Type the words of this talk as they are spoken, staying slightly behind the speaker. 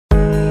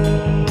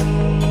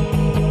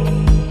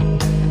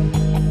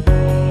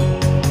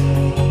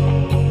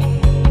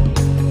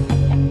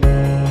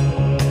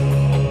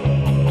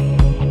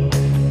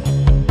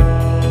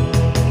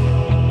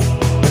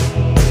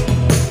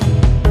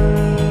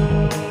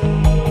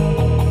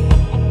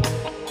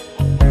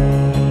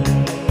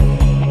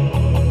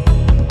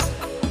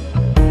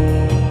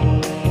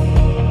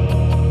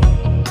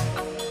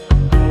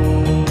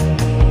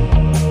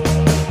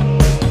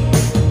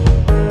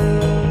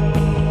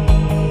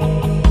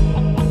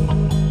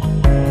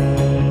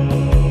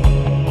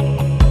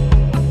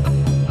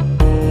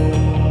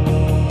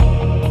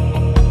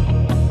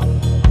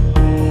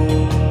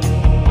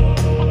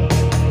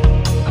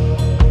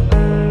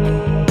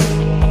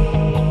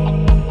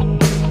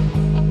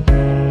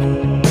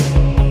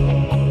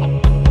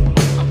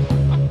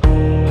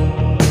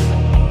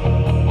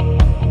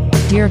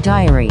Dear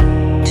Diary,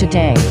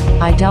 today,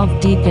 I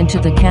delved deep into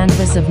the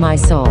canvas of my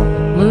soul,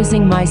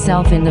 losing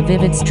myself in the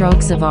vivid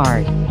strokes of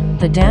art.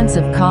 The dance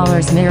of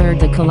colors mirrored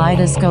the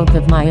kaleidoscope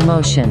of my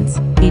emotions,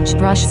 each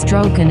brush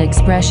stroke an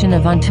expression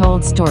of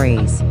untold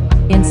stories.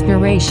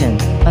 Inspiration,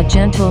 a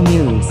gentle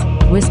muse,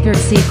 whispered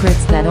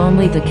secrets that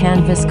only the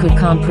canvas could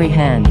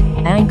comprehend,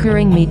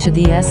 anchoring me to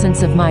the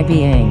essence of my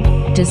being,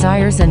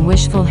 desires and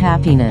wishful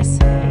happiness,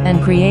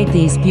 and create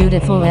these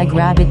beautiful egg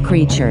rabbit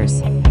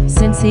creatures.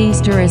 Since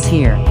Easter is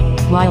here,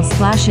 while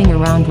splashing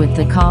around with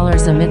the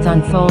collars, a myth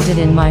unfolded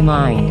in my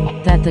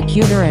mind, that the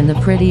cuter and the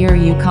prettier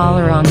you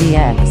collar on the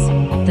eggs,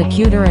 the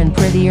cuter and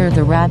prettier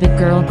the rabbit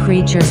girl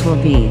creatures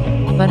will be.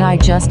 But I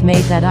just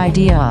made that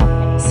idea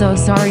up, so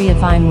sorry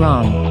if I'm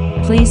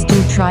wrong. Please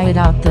do try it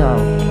out though.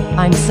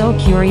 I'm so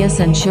curious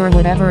and sure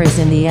whatever is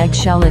in the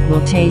eggshell, it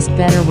will taste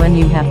better when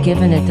you have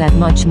given it that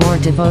much more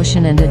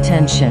devotion and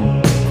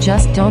attention.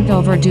 Just don't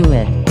overdo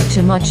it.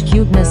 Too much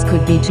cuteness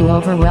could be too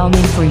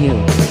overwhelming for you.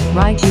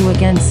 Write you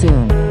again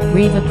soon.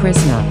 Reva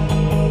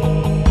Prisma.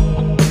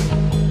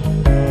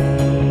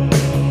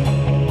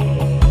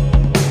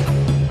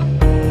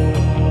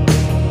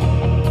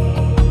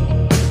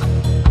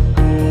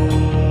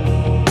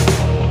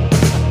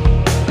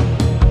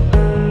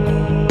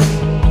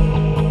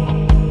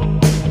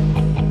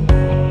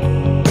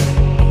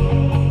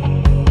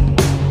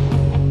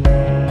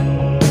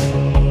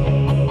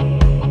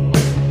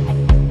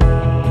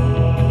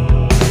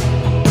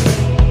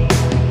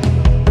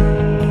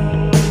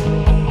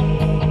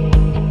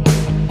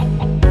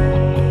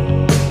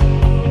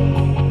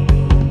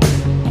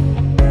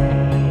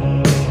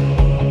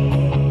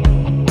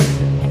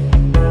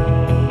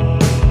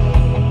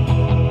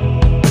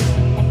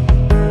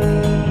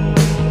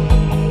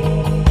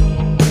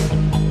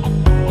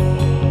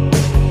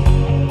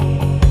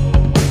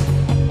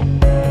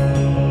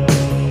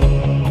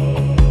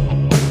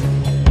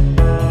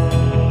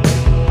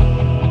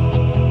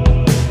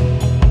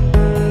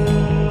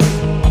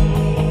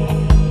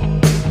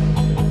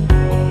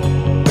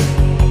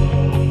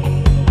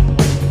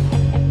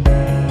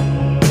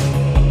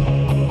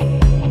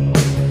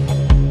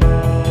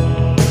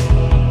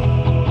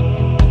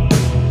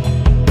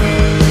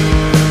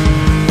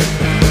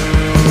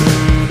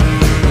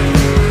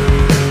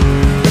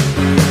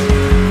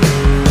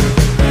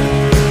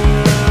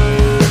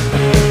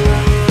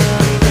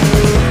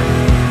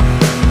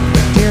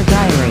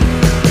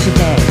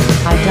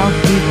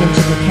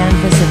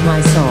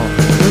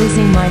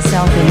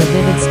 In the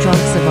vivid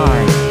strokes of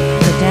art,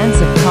 the dance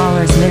of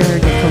colors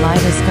mirrored the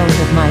kaleidoscope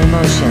of my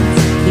emotions,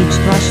 each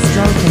brush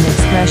stroke an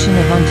expression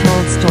of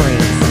untold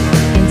stories.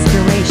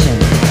 Inspiration,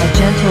 a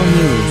gentle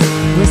muse,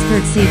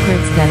 whispered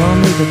secrets that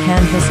only the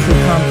canvas could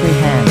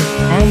comprehend,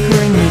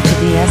 anchoring me to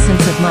the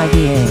essence of my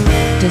being,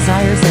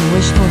 desires and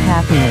wishful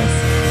happiness,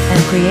 and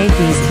create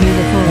these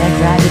beautiful egg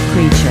rabbit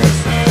creatures.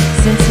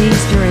 Since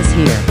Easter is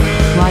here,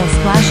 while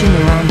splashing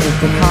around with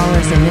the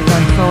collars, a myth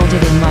unfolded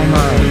in my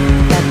mind,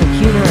 that the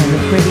cuter and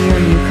the prettier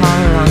you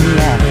collar on the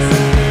eggs,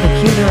 the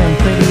cuter and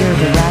prettier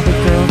the rabbit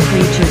girl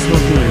creatures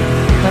will be.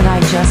 But I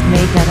just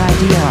made that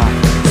idea up,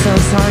 so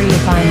sorry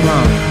if I'm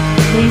wrong.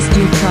 Please do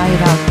try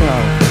it out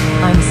though.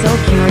 I'm so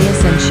curious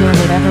and sure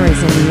whatever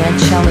is in the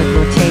eggshell, it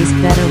will taste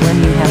better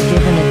when you have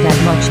given it that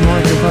much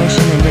more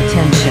devotion and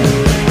attention.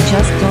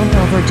 Just don't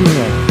overdo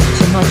it.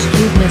 Too much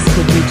cuteness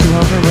could be too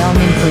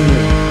overwhelming for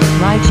you.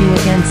 Write you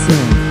again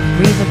soon.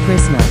 Reva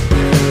Prisma.